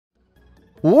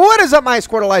What is up, my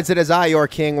Squirtleites? It is I, your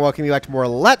king. Welcome you back to more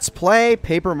Let's Play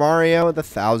Paper Mario: The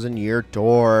Thousand-Year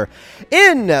Door.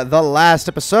 In the last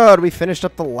episode, we finished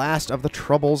up the last of the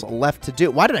troubles left to do.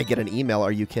 Why did I get an email?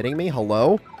 Are you kidding me?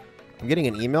 Hello? I'm getting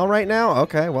an email right now?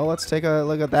 Okay, well, let's take a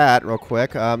look at that real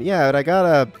quick. Yeah, but I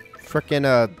gotta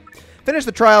frickin' finish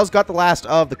the trials, got the last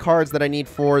of the cards that I need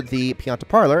for the Pianta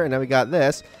Parlor, and now we got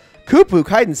this. Koopuk,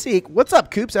 hide and seek. What's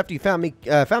up, Koops? After you found me,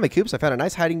 Koops, I found a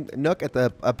nice hiding nook at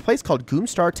a place called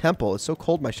Goomstar Temple. It's so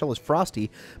cold, my shell is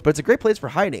frosty, but it's a great place for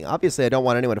hiding. Obviously, I don't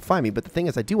want anyone to find me, but the thing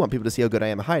is, I do want people to see how good I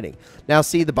am at hiding. Now,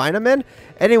 see the bind I'm in?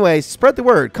 Anyway, spread the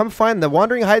word. Come find the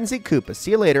wandering hide and seek Koopa. See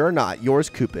you later or not. Yours,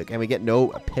 Koopuk. And we get no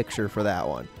picture for that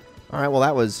one. All right, well,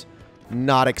 that was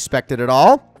not expected at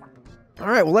all. All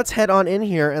right, well, let's head on in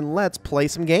here and let's play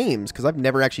some games, because I've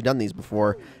never actually done these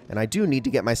before, and I do need to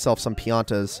get myself some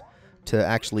Piantas to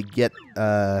actually get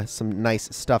some nice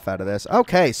stuff out of this.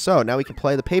 Okay, so now we can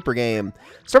play the paper game.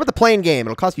 Start with the plain game.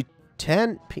 It'll cost you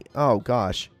 10 oh,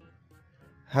 gosh.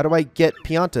 How do I get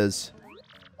Piantas?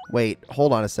 Wait,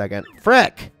 hold on a second.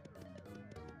 Frick!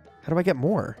 How do I get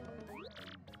more?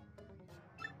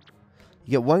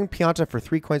 You get 1 Pianta for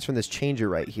 3 coins from this changer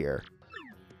right here.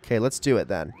 Okay, let's do it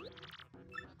then.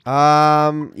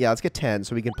 Yeah, let's get 10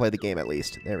 so we can play the game at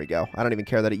least. There we go. I don't even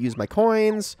care that it used my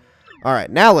coins. All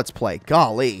right, now let's play.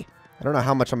 Golly. I don't know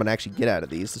how much I'm going to actually get out of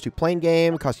these. Let's do plain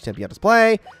game. Cost you 10 Piantas to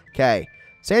play. Okay.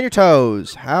 Stay on your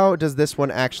toes. How does this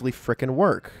one actually frickin'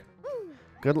 work?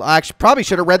 Good. I actually probably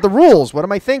should have read the rules. What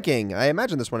am I thinking? I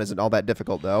imagine this one isn't all that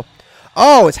difficult, though.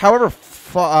 Oh, it's however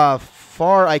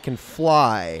far I can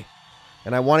fly.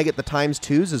 And I want to get the times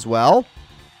 2s as well.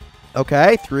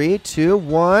 Okay, 3, 2,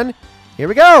 1. Here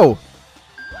we go.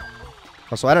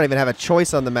 Oh, so I don't even have a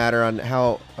choice on the matter on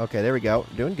how... Okay, there we go.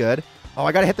 Doing good. Oh,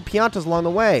 I gotta hit the Piantas along the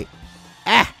way.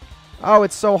 Ah! Oh,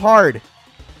 it's so hard.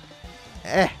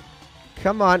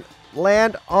 Come on.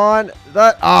 Land on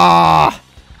the... Ah!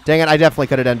 Dang it, I definitely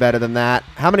could have done better than that.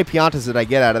 How many Piantas did I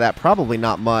get out of that? Probably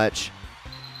not much.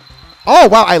 Oh,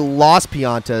 wow, I lost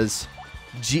Piantas.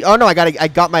 Gee, oh, no, I got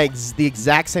the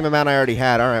exact same amount I already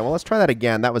had. All right, well, let's try that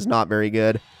again. That was not very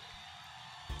good.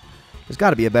 There's got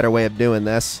to be a better way of doing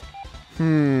this.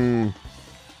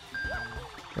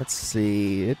 Let's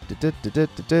see. I'm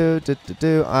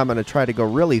going to try to go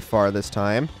really far this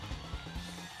time.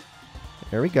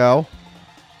 There we go.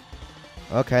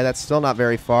 Okay, that's still not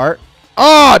very far.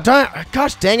 Oh,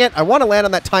 gosh dang it. I want to land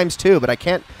on that times 2, but I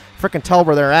can't frickin' tell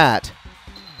where they're at.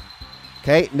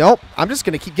 Okay, nope. I'm just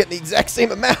going to keep getting the exact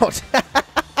same amount.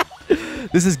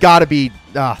 This has got to be...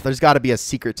 there's got to be a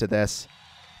secret to this.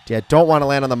 Yeah, don't want to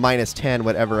land on the minus 10,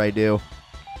 whatever I do.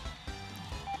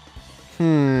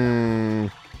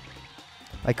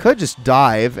 I could just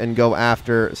dive and go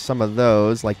after some of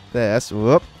those like this.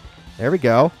 Whoop. There we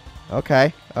go.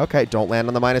 Okay. Okay. Don't land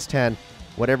on the minus 10.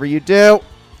 Whatever you do.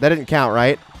 That didn't count,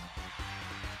 right?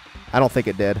 I don't think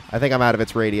it did. I think I'm out of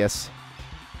its radius.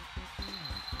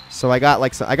 So I got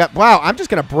like... Wow, I'm just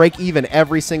going to break even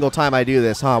every single time I do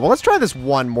this, huh? Well, let's try this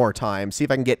one more time. See if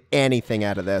I can get anything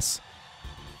out of this.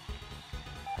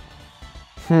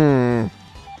 I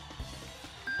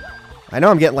know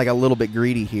I'm getting like a little bit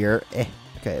greedy here.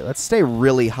 Okay, let's stay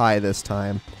really high this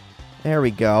time. There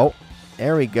we go.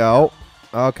 There we go.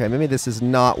 Okay, maybe this is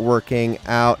not working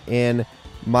out in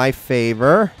my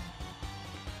favor.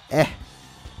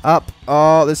 Up.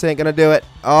 Oh, this ain't gonna do it.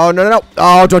 Oh, no, no, no.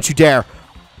 Oh, don't you dare.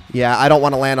 Yeah, I don't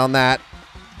want to land on that.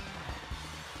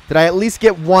 Did I at least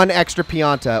get 1 extra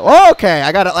Pianta? Oh, okay,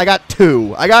 I got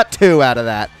 2. I got 2 out of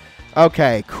that.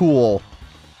 Okay, cool.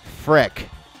 Frick.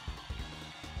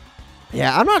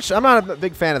 Yeah, I'm not a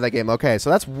big fan of that game. Okay, so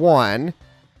that's 1.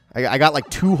 I got like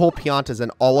 2 whole Piantas in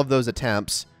all of those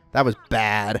attempts. That was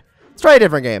bad. Let's try a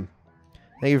different game.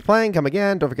 Thank you for playing. Come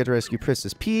again. Don't forget to rescue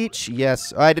Princess Peach.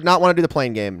 Yes. I did not want to do the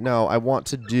plain game. No, I want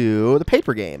to do the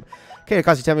paper game. Okay, it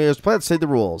costs you 10 minutes to play. Let's say the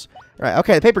rules. All right,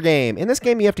 okay, the paper game. In this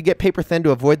game, you have to get paper thin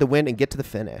to avoid the wind and get to the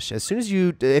finish. As soon as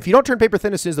if you don't turn paper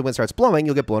thin as soon as the wind starts blowing,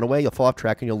 you'll get blown away, you'll fall off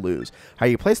track, and you'll lose. How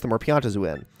you place, the more Piantas you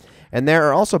win. And there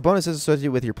are also bonuses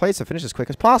associated with your place to finish as quick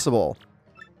as possible.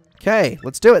 Okay,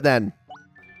 let's do it then.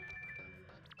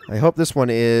 I hope this one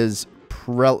is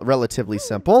relatively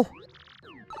simple.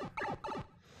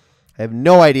 I have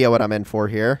no idea what I'm in for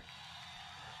here.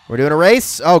 We're doing a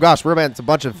race? Oh gosh, we're about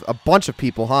a bunch of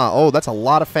people, huh? Oh, that's a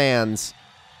lot of fans.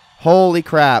 Holy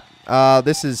crap.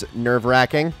 This is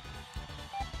nerve-wracking.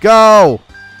 Go!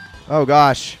 Oh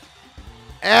gosh.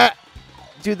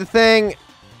 Do the thing.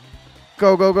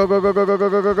 Go, go, go, go, go, go, go, go,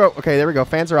 go, go, go. Okay, there we go.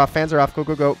 Fans are off. Fans are off. Go,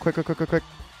 go, go. Quick, quick, quick, quick, quick.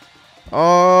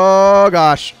 Oh,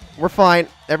 gosh. We're fine.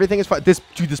 Everything is fine. This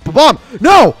bomb.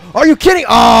 No! Are you kidding?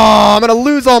 Oh, I'm going to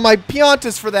lose all my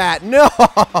Piantas for that. No!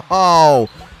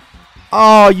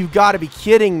 Oh, you got to be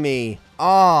kidding me.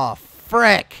 Oh,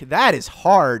 frick. That is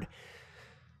hard.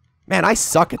 Man, I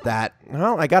suck at that.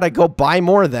 Well, I got to go buy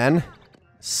more then.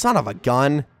 Son of a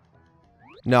gun.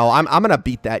 No, I'm going to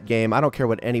beat that game. I don't care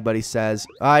what anybody says.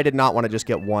 I did not want to just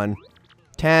get one.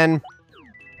 10.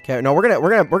 Okay, no, we're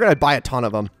gonna buy a ton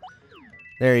of them.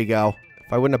 There you go.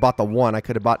 If I wouldn't have bought the one, I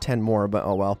could have bought 10 more, but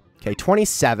oh well. Okay,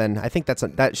 27. I think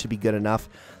that should be good enough.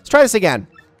 Let's try this again.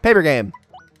 Paper game.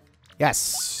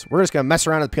 Yes. We're just gonna mess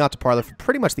around with Pianta Parlor for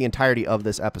pretty much the entirety of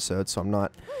this episode, so I'm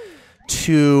not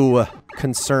too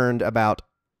concerned about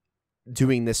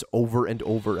doing this over and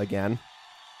over again.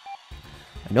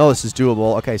 I know this is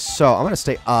doable. Okay, so I'm going to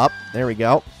stay up. There we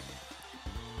go.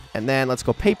 And then let's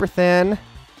go paper thin.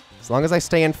 As long as I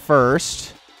stay in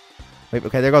first. Wait,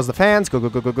 okay, there goes the fans. Go, go,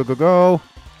 go, go, go, go, go.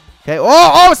 Okay.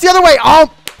 Oh, it's the other way.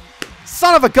 Oh,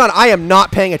 son of a gun. I am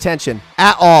not paying attention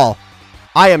at all.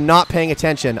 I am not paying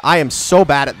attention. I am so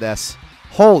bad at this.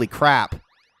 Holy crap.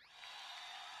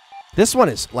 This one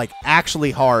is, like,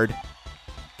 actually hard.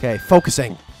 Okay,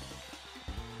 focusing.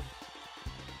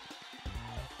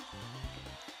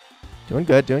 Doing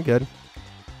good, doing good.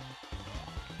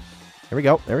 There we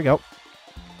go, there we go.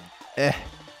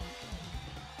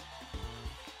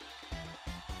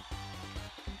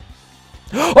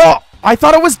 Oh, I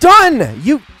thought it was done!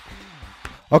 You...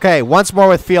 Okay, once more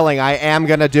with feeling. I am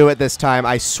gonna do it this time.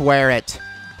 I swear it.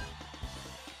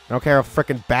 I don't care how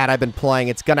freaking bad I've been playing.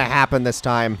 It's gonna happen this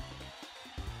time.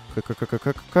 Quick, quick, quick, quick,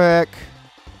 quick, quick.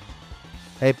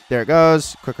 Hey, there it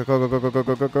goes. Quick, quick, go, go, go, go,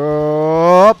 go, go,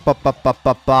 go. Ba, ba, ba,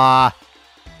 ba, ba.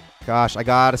 Gosh, I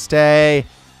gotta stay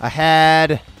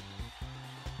ahead.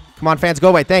 Come on, fans, go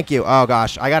away. Thank you. Oh,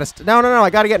 gosh. I gotta... No, no, no. I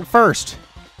gotta get in first.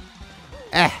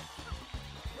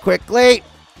 Quickly.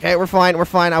 Okay, we're fine. We're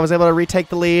fine. I was able to retake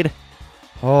the lead.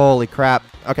 Holy crap.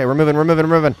 Okay, we're moving. We're moving.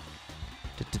 We're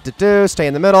moving. Stay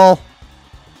in the middle.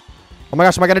 Oh, my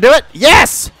gosh. Am I gonna do it?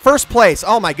 Yes! First place.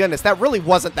 Oh, my goodness. That really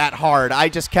wasn't that hard. I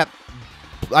just kept...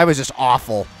 I was just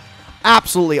awful.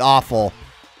 Absolutely awful.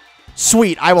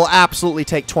 Sweet. I will absolutely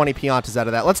take 20 Piantas out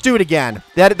of that. Let's do it again.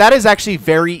 That is actually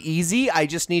very easy. I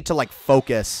just need to, like,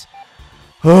 focus.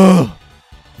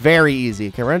 Very easy.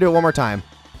 Okay, we're going to do it one more time.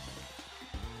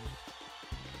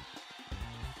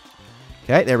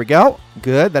 Okay, there we go.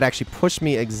 Good. That actually pushed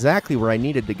me exactly where I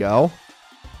needed to go.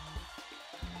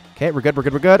 Okay, we're good, we're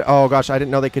good, we're good. Oh, gosh, I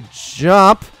didn't know they could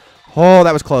jump. Oh,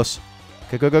 that was close.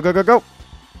 Okay, go, go, go, go, go.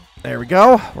 There we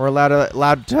go. We're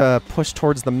allowed to push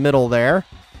towards the middle there.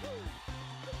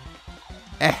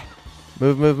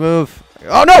 Move, move, move.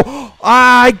 Oh, no!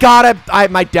 I got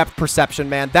it. My depth perception,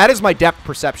 man. That is my depth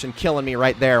perception killing me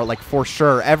right there, like, for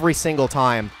sure. Every single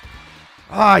time.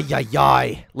 Ay, ay,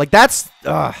 ay. Like,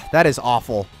 that is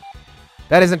awful.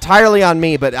 That is entirely on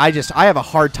me, but I have a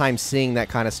hard time seeing that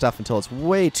kind of stuff until it's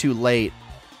way too late.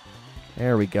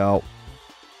 There we go.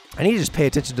 I need to just pay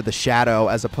attention to the shadow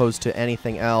as opposed to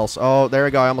anything else. Oh, there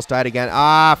we go. I almost died again.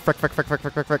 Ah, frick, frick, frick, frick,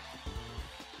 frick, frick, frick.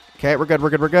 Okay, we're good, we're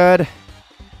good, we're good.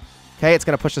 Okay, it's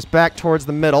going to push us back towards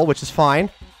the middle, which is fine.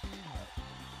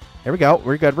 There we go.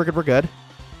 We're good, we're good, we're good.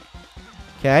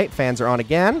 Okay, fans are on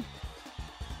again.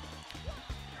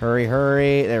 Hurry,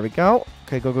 hurry. There we go.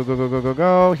 Okay, go, go, go, go, go, go,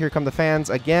 go. Here come the fans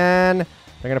again.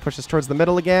 They're going to push us towards the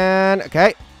middle again.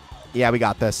 Okay. Yeah, we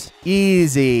got this.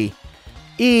 Easy.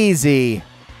 Easy.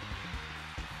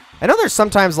 I know there's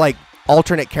sometimes, like,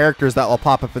 alternate characters that will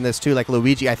pop up in this, too, like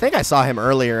Luigi. I think I saw him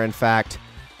earlier, in fact.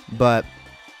 But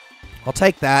I'll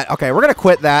take that. Okay, we're going to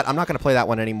quit that. I'm not going to play that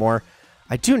one anymore.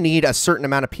 I do need a certain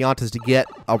amount of Piantas to get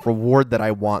a reward that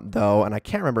I want, though. And I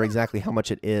can't remember exactly how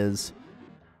much it is.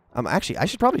 Actually, I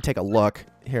should probably take a look.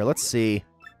 Here, let's see.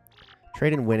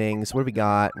 Trade in winnings. What do we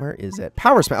got? Where is it?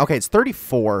 Power spent. Okay, it's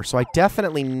 34. So I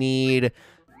definitely need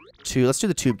to... Let's do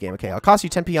the tube game. Okay, I'll cost you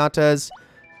 10 Piantas.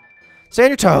 Stay on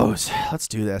your toes. Let's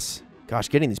do this. Gosh,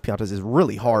 getting these Piantas is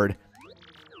really hard.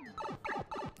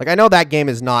 Like, I know that game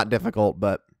is not difficult,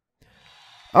 but...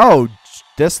 Oh,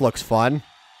 this looks fun.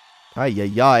 Ay,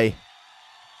 ay, ay.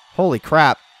 Holy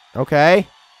crap. Okay.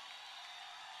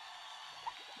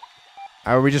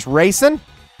 Are we just racing?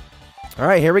 All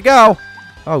right, here we go.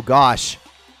 Oh, gosh.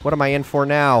 What am I in for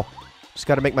now? Just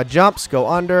got to make my jumps, go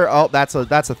under. Oh, that's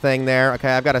a thing there.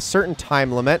 Okay, I've got a certain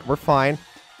time limit. We're fine.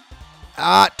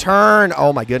 Turn.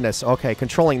 Oh, my goodness. Okay,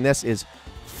 controlling this is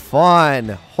fun.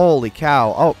 Holy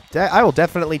cow. Oh, I will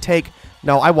definitely take...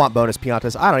 No, I want bonus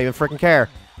Piantas. I don't even freaking care.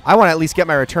 I want to at least get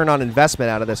my return on investment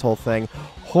out of this whole thing.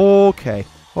 Okay.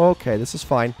 Okay, this is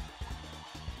fine.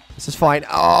 This is fine.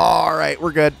 All right,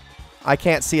 we're good. I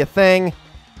can't see a thing.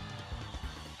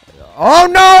 Oh,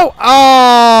 no!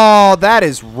 Oh, that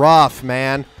is rough,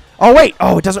 man. Oh, wait.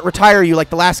 Oh, it doesn't retire you like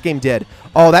the last game did.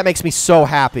 Oh, that makes me so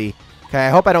happy. Okay, I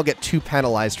hope I don't get too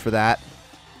penalized for that.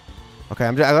 Okay,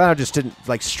 I just didn't,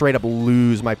 like, straight up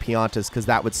lose my Piantas, because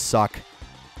that would suck.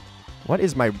 What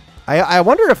is my... I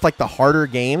wonder if, like, the harder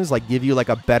games, like, give you, like,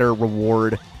 a better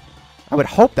reward. I would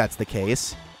hope that's the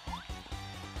case.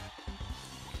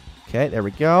 Okay, there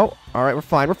we go. All right, we're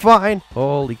fine. We're fine.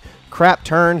 Holy crap,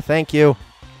 turn. Thank you.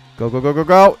 Go, go, go, go,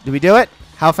 go. Did we do it?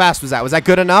 How fast was that? Was that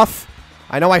good enough?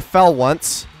 I know I fell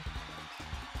once.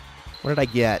 What did I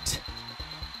get?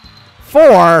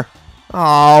 4.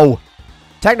 Oh.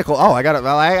 Technical. Oh,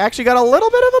 I actually got a little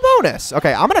bit of a bonus.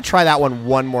 Okay, I'm going to try that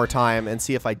one more time and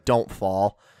see if I don't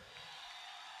fall.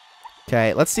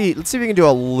 Okay, let's see if we can do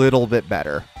a little bit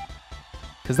better.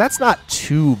 Because that's not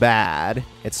too bad.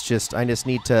 It's just, I just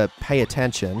need to pay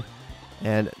attention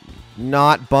and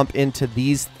not bump into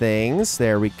these things.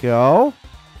 There we go.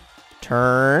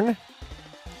 Turn.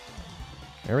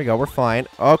 There we go. We're fine.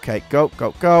 Okay, go,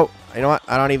 go, go. You know what?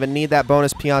 I don't even need that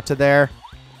bonus Pianta there.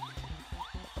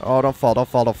 Oh, don't fall, don't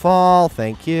fall, don't fall.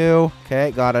 Thank you.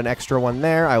 Okay, got an extra one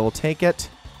there. I will take it.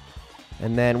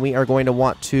 And then we are going to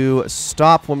want to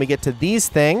stop when we get to these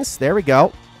things. There we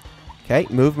go. Okay,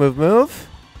 move, move, move.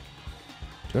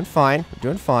 Doing fine. We're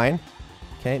doing fine.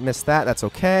 Okay, missed that. That's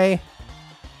okay.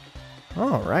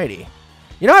 Alrighty.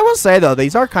 You know, I will say, though,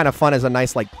 these are kind of fun as a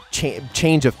nice, like,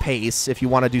 change of pace if you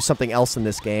want to do something else in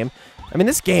this game. I mean,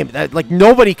 this game, like,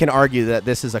 nobody can argue that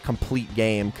this is a complete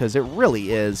game, because it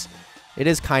really is. It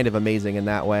is kind of amazing in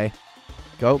that way.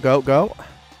 Go, go, go.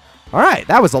 Alright,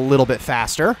 that was a little bit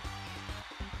faster.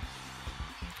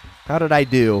 How did I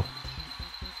do?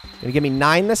 Gonna give me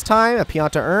 9 this time, a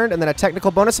Pianta earned, and then a technical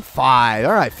bonus of 5.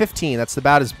 All right, 15. That's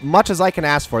about as much as I can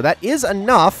ask for. That is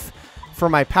enough for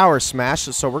my power smash,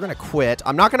 so we're gonna quit.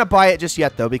 I'm not gonna buy it just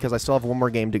yet, though, because I still have one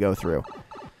more game to go through.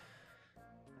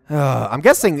 I'm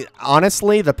guessing,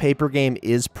 honestly, the paper game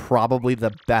is probably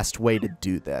the best way to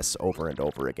do this over and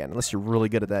over again, unless you're really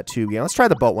good at that tube game. Let's try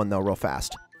the boat one, though, real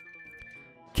fast.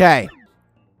 Okay.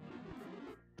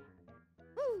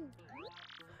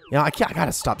 You know, I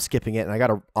gotta stop skipping it, and I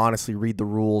gotta honestly read the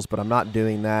rules, but I'm not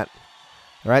doing that.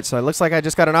 All right, so it looks like I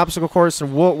just got an obstacle course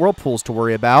and whirlpools to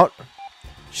worry about.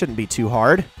 Shouldn't be too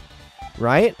hard,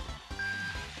 right?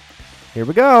 Here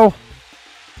we go.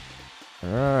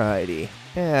 Alrighty.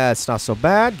 Yeah, it's not so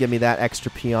bad. Give me that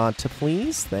extra Pianta,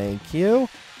 please. Thank you.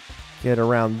 Get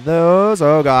around those.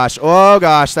 Oh, gosh. Oh,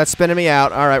 gosh. That's spinning me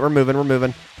out. All right, we're moving. We're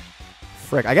moving.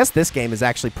 Frick. I guess this game is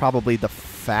actually probably the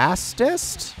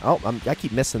fastest. Oh, I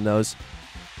keep missing those.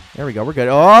 There we go. We're good.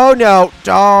 Oh, no.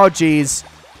 Oh, jeez.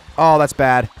 Oh, that's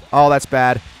bad. Oh, that's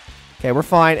bad. Okay, we're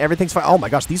fine. Everything's fine. Oh, my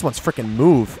gosh. These ones freaking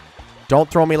move.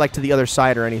 Don't throw me, like, to the other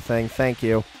side or anything. Thank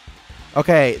you.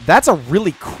 Okay, that's a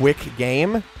really quick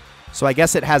game. So I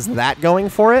guess it has that going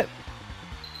for it.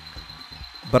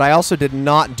 But I also did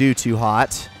not do too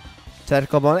hot.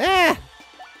 Technical bonus.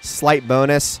 Slight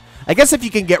bonus. I guess if you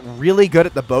can get really good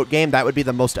at the boat game, that would be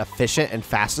the most efficient and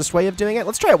fastest way of doing it.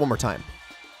 Let's try it one more time.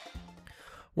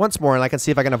 Once more, and I can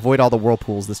see if I can avoid all the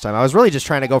whirlpools this time. I was really just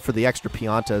trying to go for the extra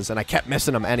Piantas, and I kept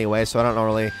missing them anyway, so I don't know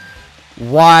really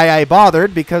why I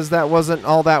bothered, because that wasn't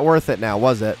all that worth it now,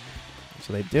 was it?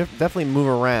 So they definitely move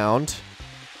around.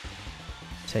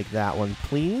 Take that one,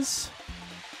 please.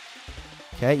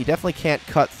 Okay, you definitely can't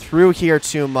cut through here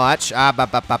too much. Watch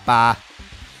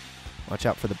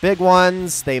out for the big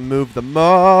ones. They move the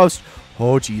most.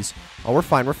 Oh, jeez. Oh, we're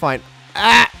fine. We're fine.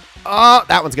 Oh,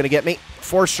 that one's going to get me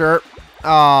for sure.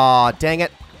 Oh, dang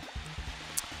it.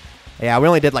 Yeah, we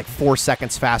only did like 4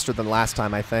 seconds faster than last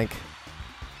time, I think.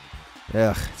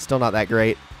 Ugh, still not that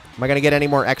great. Am I going to get any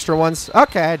more extra ones?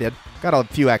 Okay, I did. Got a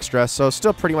few extra, so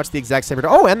still pretty much the exact same.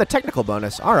 Oh, and the technical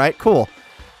bonus. All right, cool.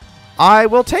 I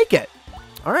will take it.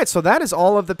 All right, so that is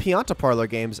all of the Pianta Parlor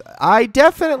games. I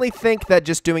definitely think that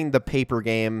just doing the paper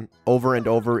game over and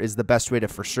over is the best way to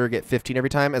for sure get 15 every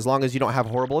time, as long as you don't have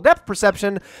horrible depth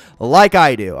perception like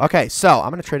I do. Okay, so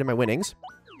I'm going to trade in my winnings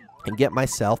and get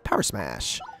myself Power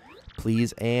Smash.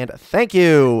 Please and thank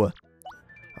you.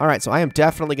 All right, so I am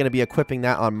definitely going to be equipping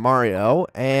that on Mario,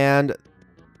 and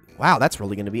wow, that's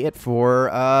really going to be it for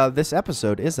this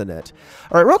episode, isn't it?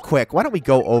 All right, real quick, why don't we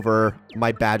go over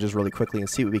my badges really quickly and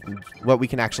see what we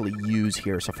can actually use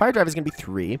here. So Fire Drive is going to be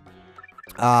 3.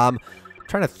 Trying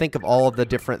to think of all of the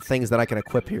different things that I can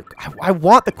equip here. I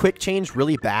want the Quick Change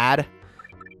really bad,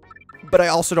 but I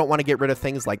also don't want to get rid of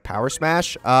things like Power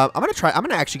Smash. I'm going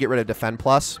to actually get rid of Defend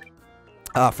Plus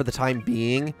for the time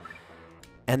being.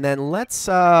 And then let's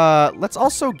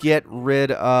also get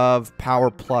rid of Power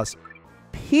Plus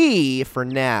FP for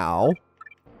now.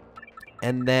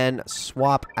 And then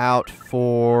swap out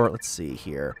for, let's see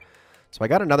here. So I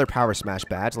got another Power Smash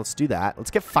badge. Let's do that. Let's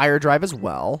get Fire Drive as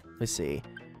well. Let me see.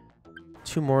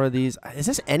 2 more of these. Is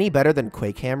this any better than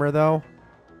Quake Hammer, though?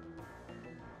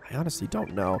 I honestly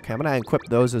don't know. Okay, I'm going to equip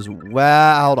those as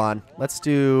well. Hold on. Let's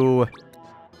do...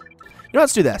 You know,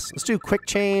 let's do this. Let's do Quick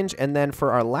Change, and then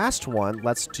for our last one,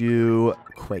 let's do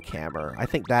Quake Hammer. I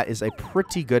think that is a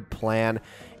pretty good plan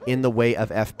in the way of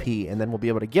FP, and then we'll be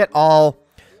able to get all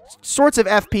sorts of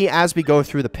FP as we go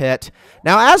through the pit.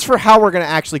 Now, as for how we're going to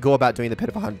actually go about doing the Pit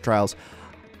of 100 Trials,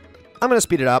 I'm going to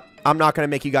speed it up. I'm not going to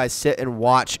make you guys sit and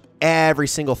watch every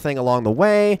single thing along the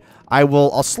way.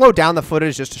 I'll slow down the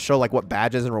footage just to show like what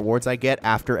badges and rewards I get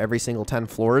after every single 10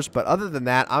 floors. But other than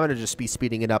that, I'm going to just be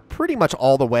speeding it up pretty much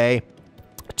all the way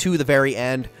to the very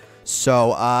end.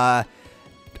 So, I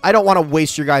don't want to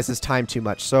waste your guys' time too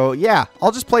much. So, yeah,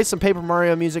 I'll just play some Paper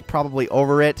Mario music probably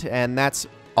over it. And that's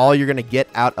all you're going to get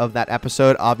out of that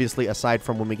episode, obviously, aside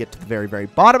from when we get to the very, very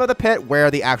bottom of the pit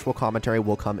where the actual commentary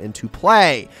will come into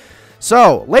play.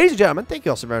 So, ladies and gentlemen, thank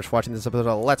you all so very much for watching this episode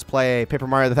of Let's Play Paper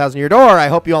Mario the Thousand Year Door. I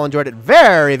hope you all enjoyed it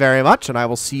very, very much, and I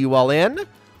will see you all in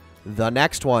the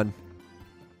next one.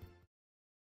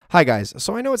 Hi, guys.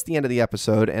 So I know it's the end of the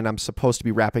episode, and I'm supposed to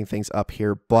be wrapping things up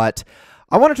here, but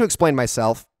I wanted to explain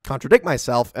myself, contradict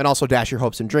myself, and also dash your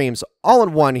hopes and dreams all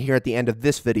in one here at the end of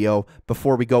this video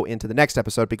before we go into the next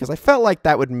episode, because I felt like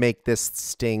that would make this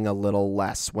sting a little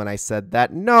less when I said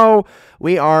that, no,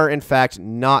 we are, in fact,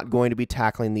 not going to be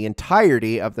tackling the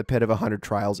entirety of the Pit of 100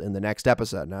 Trials in the next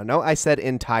episode. Now, no, I said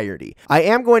entirety. I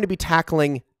am going to be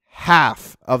tackling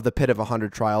half of the Pit of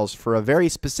 100 Trials for a very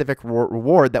specific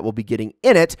reward that we'll be getting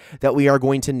in it that we are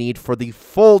going to need for the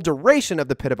full duration of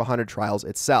the Pit of 100 Trials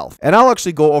itself. And I'll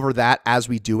actually go over that as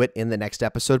we do it in the next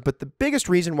episode, but the biggest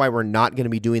reason why we're not going to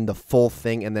be doing the full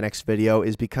thing in the next video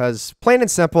is because, plain and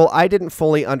simple, I didn't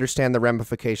fully understand the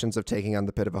ramifications of taking on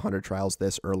the Pit of 100 Trials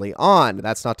this early on.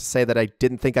 That's not to say that I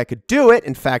didn't think I could do it.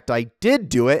 In fact, I did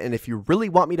do it, and if you really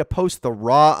want me to post the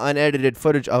raw, unedited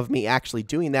footage of me actually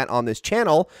doing that on this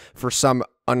channel, for some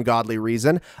ungodly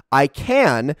reason, I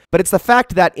can, but it's the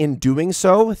fact that in doing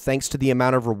so, thanks to the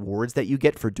amount of rewards that you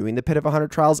get for doing the Pit of 100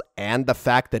 Trials, and the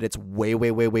fact that it's way, way,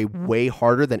 way, way, way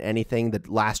harder than anything the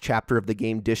last chapter of the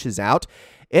game dishes out,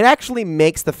 it actually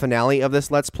makes the finale of this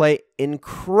Let's Play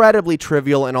incredibly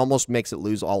trivial and almost makes it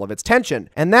lose all of its tension.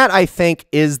 And that, I think,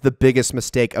 is the biggest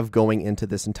mistake of going into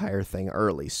this entire thing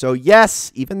early. So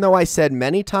yes, even though I said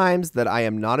many times that I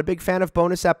am not a big fan of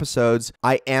bonus episodes,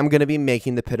 I am going to be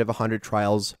making the Pit of 100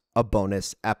 Trials a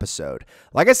bonus episode.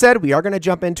 Like I said, we are going to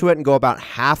jump into it and go about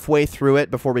halfway through it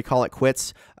before we call it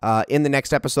quits in the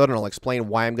next episode, and I'll explain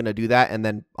why I'm going to do that, and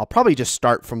then I'll probably just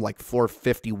start from like floor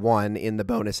 51 in the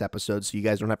bonus episode so you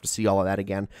guys don't have to see all of that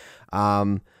again.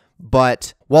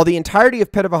 But while the entirety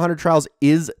of Pit of 100 Trials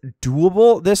is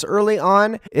doable this early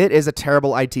on, it is a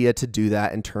terrible idea to do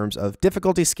that in terms of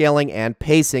difficulty scaling and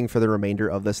pacing for the remainder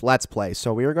of this Let's Play.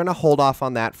 So we are going to hold off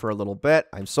on that for a little bit.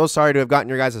 I'm so sorry to have gotten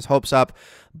your guys' hopes up,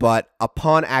 but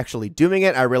upon actually doing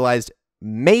it, I realized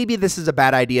maybe this is a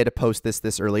bad idea to post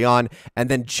this early on and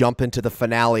then jump into the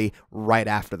finale right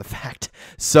after the fact.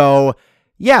 So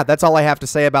yeah, that's all I have to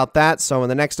say about that. So in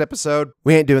the next episode,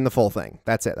 we ain't doing the full thing.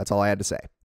 That's it. That's all I had to say.